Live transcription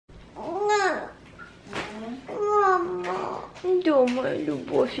дома,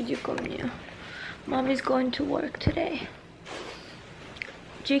 любовь, иди ко мне. Mommy's going to work today.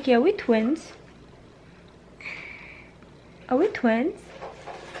 Jakey, are we twins? Are we twins?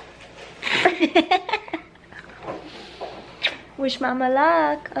 Wish Mama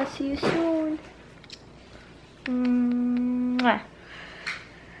luck. I'll see you soon. Mwah.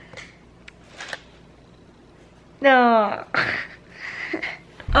 No.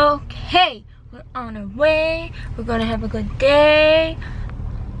 Okay, we're on our way. We're gonna have a good day.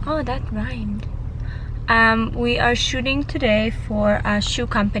 Oh, that rhymed. We are shooting today for a shoe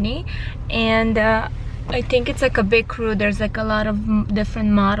company, and I think it's like a big crew. There's like a lot of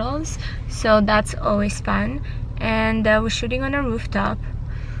different models, so that's always fun. And we're shooting on a rooftop,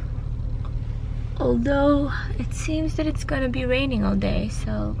 although it seems that it's gonna be raining all day,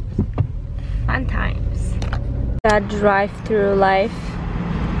 so fun times. That drive-through life.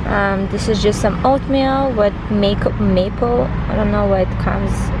 This is just some oatmeal with maple. I don't know why it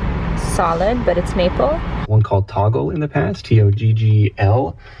comes solid, but it's maple. One called Toggle in the past,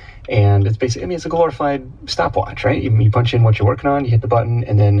 T-O-G-G-L, and it's basically, I mean, it's a glorified stopwatch, right? You punch in what you're working on, you hit the button,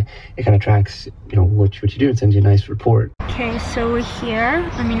 and then it kind of tracks, you know, what you do. It sends you a nice report. Okay, so we're here.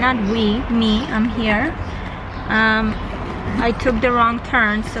 I mean, not we, me. I'm here. I took the wrong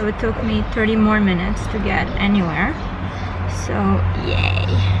turn, so it took me 30 more minutes to get anywhere. So, yay.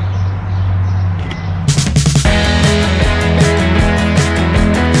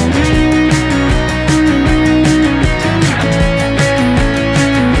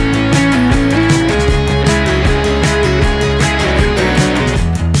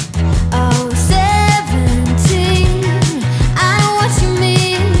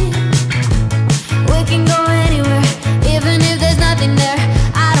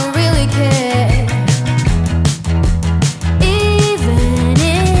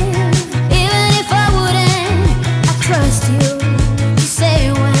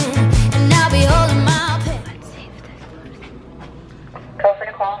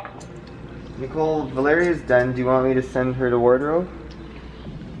 Nicole, Valeria's done. Do you want me to send her the wardrobe?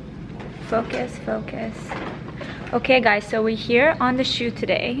 Focus, focus. Okay guys, so we're here on the shoot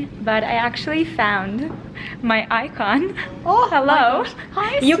today, but I actually found my icon. Oh, hello.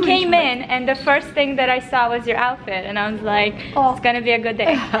 Hi, you came in and the first thing that I saw was your outfit, and I was like, oh, it's gonna be a good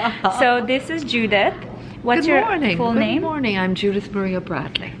day. So this is Judith. What's your full name? Good morning, I'm Judith Maria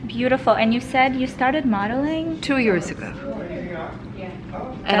Bradley. Beautiful. And you said you started modeling? 2 years ago.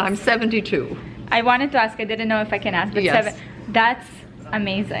 And I'm 72. I wanted to ask, I didn't know if I can ask, but yes. That's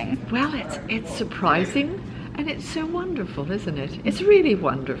amazing. Well, it's surprising, and it's so wonderful, isn't it? It's really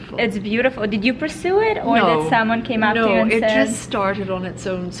wonderful. It's beautiful. Did you pursue it, or did someone came up to you and said? No, it just started on its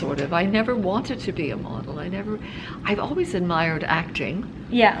own, sort of. I never wanted to be a model. I've always admired acting,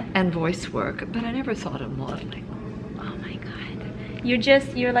 yeah, and voice work, but I never thought of modeling. Oh my God.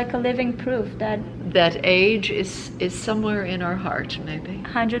 You're like a living proof that age is somewhere in our heart, maybe.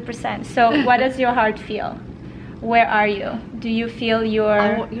 100%. So what does your heart feel? Where are you? Do you feel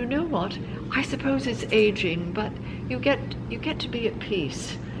your... You know what? I suppose it's aging, but you get to be at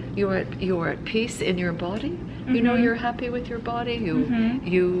peace. You're at peace in your body. Mm-hmm. You know you're happy with your body.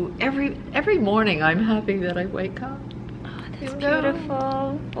 Every morning I'm happy that I wake up. It's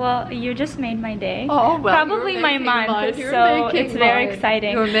beautiful. Well, you just made my day. Oh, well, probably my month, so it's very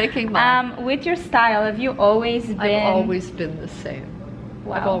exciting. You're making mine. With your style, have you always been... I've always been the same.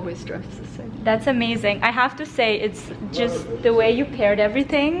 Wow. I've always dressed the same. That's amazing. I have to say, it's just the way you paired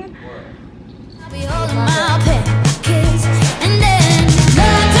everything.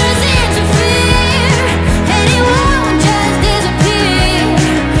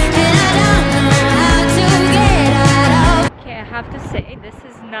 I have to say, this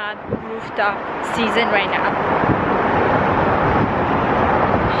is not rooftop season right now.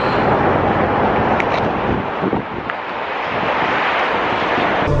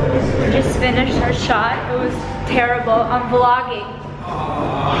 We just finished our shot. It was terrible. I'm vlogging.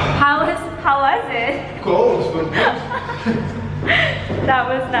 How was it? Cold, but that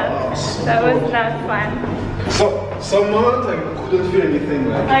was not fun. So some moments I couldn't feel anything.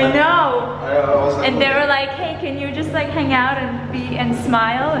 Like I know. I was like, and they were like, "Hey, can you just like hang out and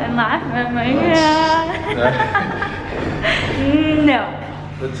smile and laugh?" And I'm like, "Yeah." No.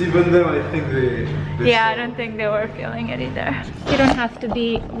 But even them, I think they yeah, I don't think they were feeling it either. You don't have to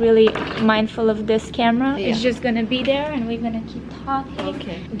be really mindful of this camera. Yeah. It's just gonna be there, and we're gonna keep talking.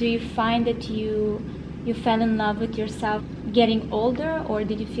 Okay. Do you find that you fell in love with yourself getting older, or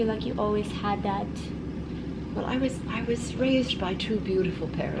did you feel like you always had that? Well, I was raised by two beautiful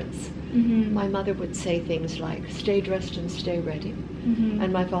parents. Mm-hmm. My mother would say things like, "Stay dressed and stay ready," mm-hmm.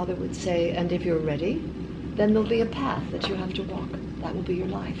 and my father would say, "And if you're ready, then there'll be a path that you have to walk. That will be your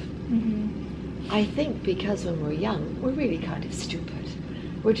life. I think because when we're young, we're really kind of stupid.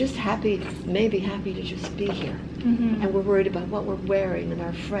 We're just happy, maybe happy to just be here. And we're worried about what we're wearing and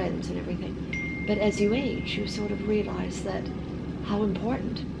our friends and everything. But as you age, you sort of realize that how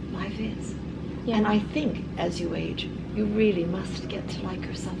important life is. Yeah. And I think as you age, you really must get to like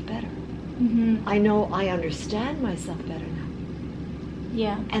yourself better. I know I understand myself better now.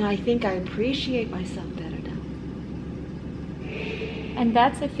 Yeah. And I think I appreciate myself better now. And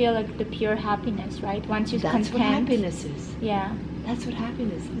that's, I feel like, the pure happiness, right? Once you're That's content. what happiness is. Yeah. That's what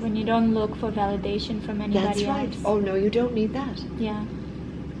happiness is. When you don't look for validation from anybody That's right. else. Oh no, you don't need that. Yeah.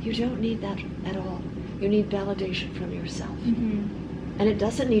 You don't need that at all. You need validation from yourself. Mm-hmm. And it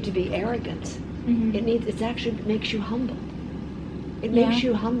doesn't need to be arrogance. Mm-hmm. It actually makes you humble. It Yeah. makes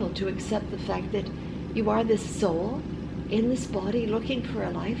you humble to accept the fact that you are this soul in this body looking for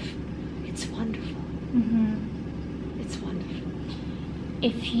a life. It's wonderful. Mm-hmm. It's wonderful.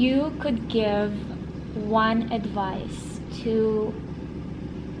 If you could give one advice to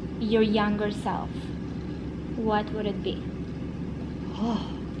your younger self, what would it be? Oh.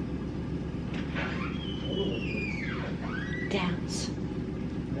 Dance.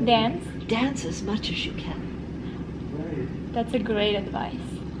 Dance? Dance as much as you can. That's a great advice.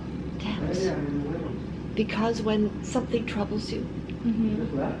 Dance. Because when something troubles you,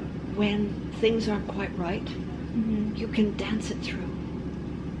 Mm-hmm. when things aren't quite right, Mm-hmm. you can dance it through.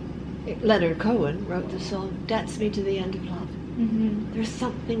 Leonard Cohen wrote the song, Dance Me to the End of Love. Mm-hmm. There's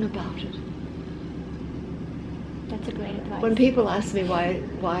something about it. That's a great advice. When people ask me why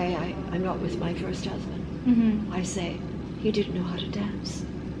I'm not with my first husband, Mm-hmm. I say, he didn't know how to dance.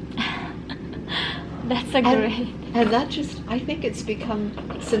 That's a great. And that just, I think it's become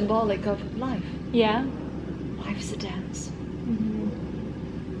symbolic of life. Yeah. Life's a dance. Mm-hmm.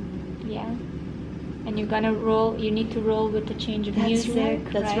 Yeah. And you're gonna roll. You need to roll with the change of That's music.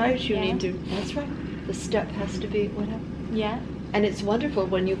 right. That's right. You Yeah. need to. That's right. The step has to be whatever. Yeah. And it's wonderful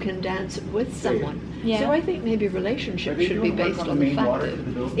when you can dance with someone. Yeah. So I think maybe relationships should be based on the fact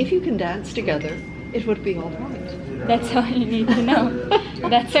that if you can dance together, it would be all right. That's all you need to know.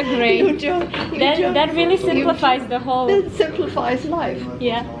 That's a great. You don't. That really simplifies the whole. That simplifies life.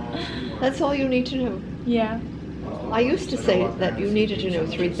 Yeah. That's all you need to know. Yeah. I used to say that you needed to know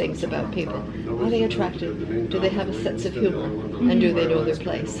three things about people. Are they attractive? Do they have a sense of humor? And do they know their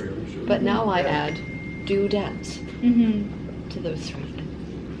place? But now I add, do you dance? Mm-hmm. To those three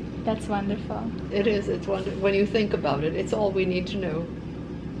things. That's wonderful. It is. It's wonderful. When you think about it, it's all we need to know.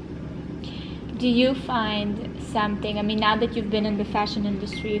 Do you find something, I mean, now that you've been in the fashion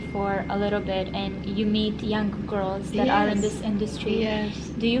industry for a little bit and you meet young girls that are in Yes. this industry, Yes.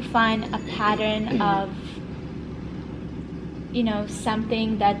 do you find a pattern of, you know,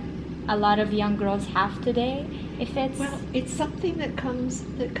 something that a lot of young girls have today? If it's... Well, it's something that comes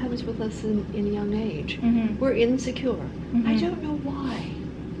with us in a young age. Mhm. We're insecure. I Mhm. don't know why.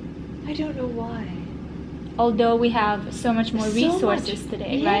 I don't know why. Although we have so much more So resources much.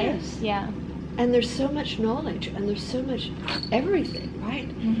 today, Yes. right? Yeah. And there's so much knowledge, and there's so much everything, right?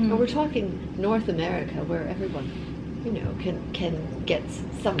 Mhm. And we're talking North America, where everyone, you know, can get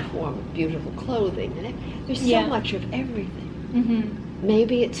some form of beautiful clothing, and there's so Yeah. much of everything. Mm-hmm.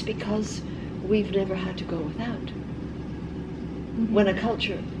 Maybe it's because we've never had to go without. Mm-hmm. When a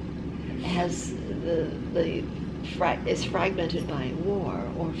culture has is fragmented by war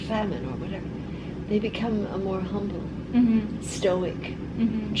or famine or whatever, they become a more humble, Mm-hmm. stoic,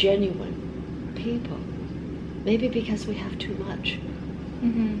 Mm-hmm. genuine people. Maybe because we have too much.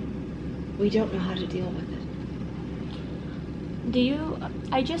 Mm-hmm. We don't know how to deal with it.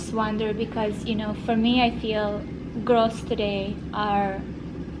 I just wonder because, you know, for me, I feel girls today are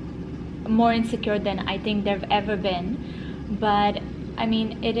more insecure than I think they've ever been. But, I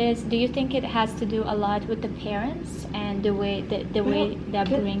mean, do you think it has to do a lot with the parents and the way they're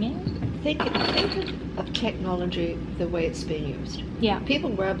bringing? Think of technology the way it's being used. Yeah. People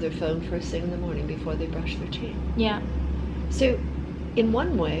grab their phone first thing in the morning before they brush their teeth. Yeah. So, in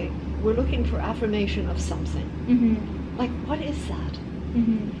one way, we're looking for affirmation of something. Mm-hmm. Like, what is that?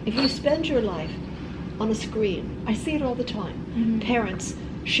 Mm-hmm. If you spend your life on a screen, I see it all the time. Mhm. Parents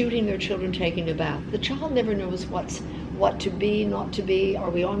shooting their children taking a bath. The child never knows what to be, not to be. Are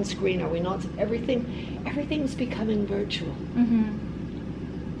we on screen? Are we not? Everything's becoming virtual. Mm-hmm.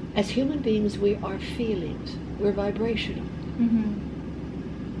 As human beings, we are feelings. We're vibrational. Mm-hmm.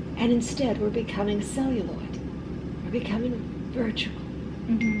 And instead, we're becoming celluloid. We're becoming virtual.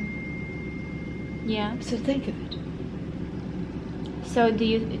 Mm-hmm. Yeah. So think of it. So do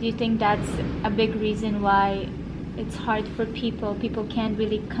you think that's a big reason why it's hard for people. People can't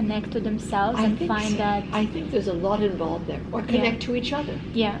really connect to themselves I and think find so. that. I think there's a lot involved there, or connect to each other.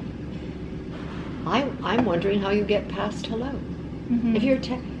 Yeah. I'm wondering how you get past hello. Mhm. If you're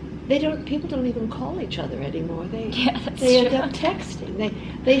people don't even call each other anymore. Yeah, that's They end true. up texting.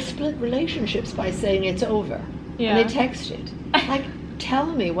 They split relationships by saying it's over. Yeah. And they text it. Like, tell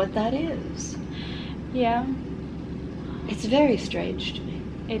me what that is. Yeah, It's very strange to me.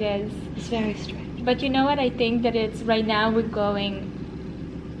 it is. It's very strange. But you know what? I think that it's right now we're gonna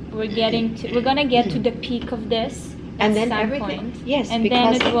get to the peak of this. And at then some everything, point. yes, and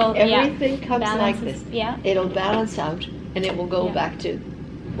because then it will, everything comes like balances- this. Yeah. It'll balance out, and it will go Yeah. back to,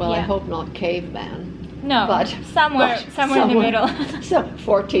 well, I Yeah. hope not caveman. No, But somewhere in the middle. So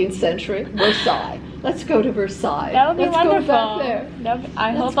 14th century Versailles. Let's go to Versailles. That would be Let's wonderful. Go back there.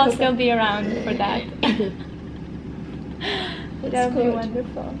 I Let's hope I'll go still back. be around for that. That's That would be good.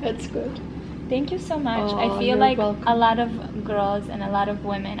 wonderful. That's good. Thank you so much. Oh, I feel you're like welcome. a lot of girls and a lot of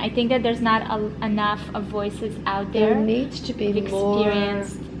women, I think that there's not enough of voices out there. There needs to be of more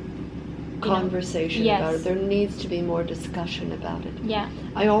experienced, conversation Yes. about it. There needs to be more discussion about it. Yeah.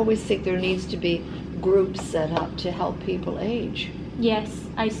 I always think there needs to be groups set up to help people age. Yes,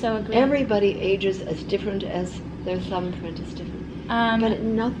 I so agree. Everybody ages as different as their thumbprint is different. But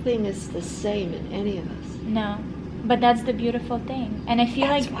nothing is the same in any of us. No, but that's the beautiful thing, and I feel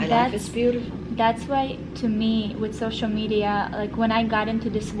That's like why life is beautiful. That's why, to me, with social media, like when I got into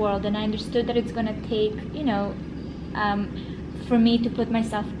this world and I understood that it's gonna take, for me to put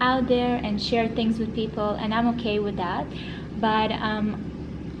myself out there and share things with people, and I'm okay with that. But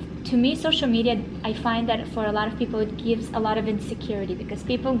to me, social media, I find that for a lot of people, it gives a lot of insecurity because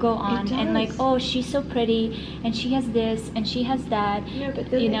people go on and like, does. oh, she's so pretty, and she has this, and she has that. Yeah, but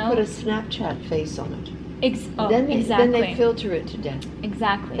then you they know, put a Snapchat face on it. exactly. Then they filter it to death.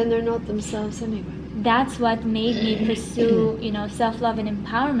 Exactly. And they're not themselves anyway. That's what made me pursue, self-love and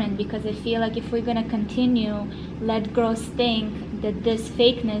empowerment, because I feel like if we're gonna continue, let girls think that this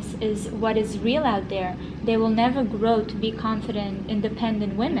fakeness is what is real out there, they will never grow to be confident,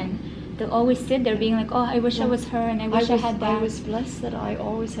 independent women. They'll always sit there being like, oh, I wish I was her, and I wish I had that. I was blessed that I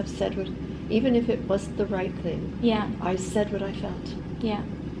always have said what, even if it wasn't the right thing, Yeah, I said what I felt. yeah,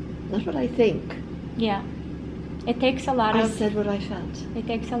 Not what I think. yeah. It takes a lot I of. said what I felt. It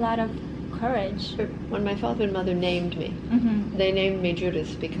takes a lot of courage. When my father and mother named me, Mhm. they named me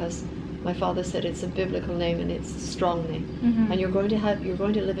Judith because my father said it's a biblical name and it's a strong name. Mhm. And you're going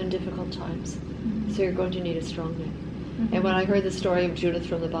to live in difficult times. Mhm. So you're going to need a strong name. Mhm. And when I heard the story of Judith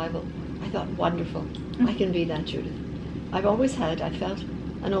from the Bible, I thought, wonderful, I can be that Judith. I felt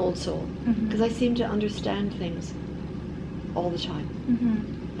an old soul Mhm. because I seem to understand things all the time.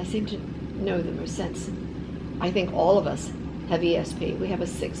 Mhm. I seem to know them or sense them. I think all of us have ESP. We have a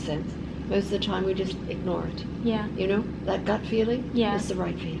sixth sense. Most of the time we just ignore it. Yeah, You know, that gut feeling Yeah. is the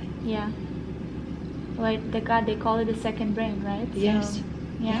right feeling. yeah. Like they call it the second brain, right? Yes. So,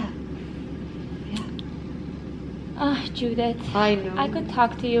 yeah. Yeah. Oh, Judith. I know. I could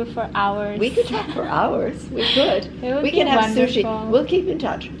talk to you for hours. We could talk for hours. We could. It would We be can have wonderful. sushi. We'll keep in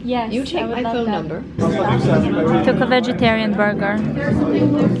touch. Yes, You I take would my love phone that. number. Took a vegetarian burger.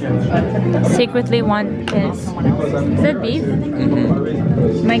 Secretly want this. Is it beef?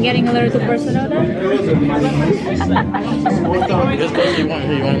 Am I getting a little too personal then? You want to look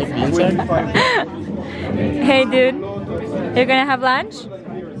the inside? Hey dude, you're gonna have lunch?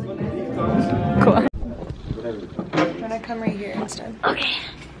 Cool. I'm gonna come right here instead. Okay.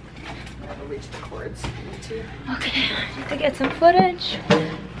 I'll reach the cords. Okay, I need to get some footage.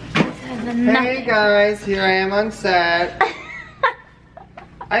 Hey guys, here I am on set.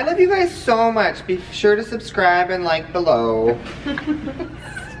 I love you guys so much. Be sure to subscribe and like below.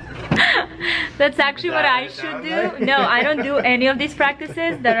 That's actually what I should do. No, I don't do any of these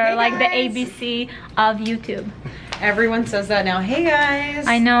practices that are like the ABC of YouTube. Everyone says that now. Hey guys.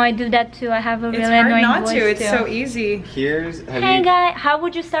 I know, I do that too. I have a really It's hard annoying not voice to. It's too. so easy. Hey guys, how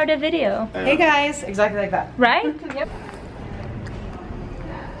would you start a video? Hey guys. Exactly like that. Right? Yep.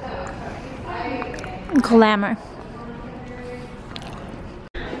 Glamour.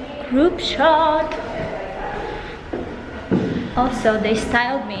 Group shot. Also, they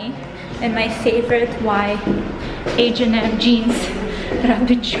styled me in my favorite white H&M jeans that I've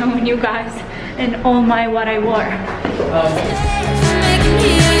been showing you guys in all my what I wore.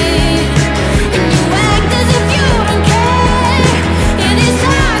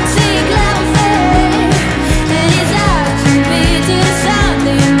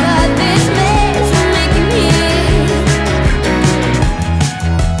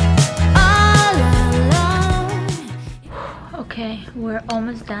 Okay, we're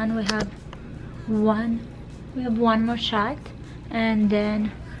almost done. We have 1 We have one more shot and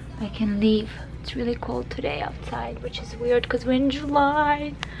then I can leave. It's really cold today outside, which is weird because we're in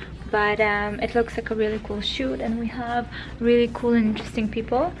July. But it looks like a really cool shoot and we have really cool and interesting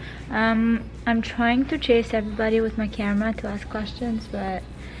people. I'm trying to chase everybody with my camera to ask questions, but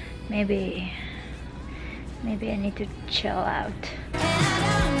maybe I need to chill out.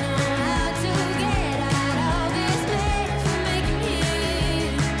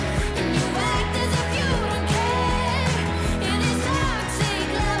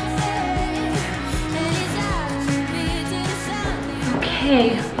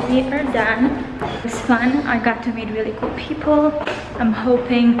 Okay, we are done. It was fun. I got to meet really cool people. I'm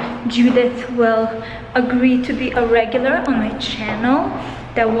hoping Judith will agree to be a regular on my channel.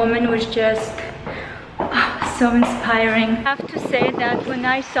 That woman was just so inspiring. I have to say that when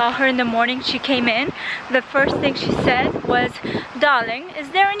I saw her in the morning, she came in, the first thing she said was, "Darling,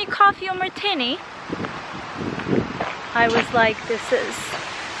 is there any coffee or martini?" I was like, this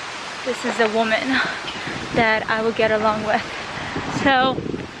is a woman that I will get along with. So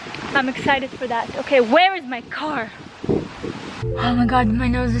I'm excited for that. Okay, where is my car? Oh my god, my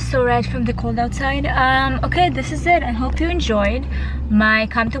nose is so red from the cold outside. Okay, this is it. I hope you enjoyed my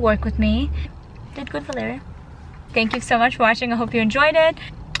come to work with me. Did good, Valeria. Thank you so much for watching. I hope you enjoyed it.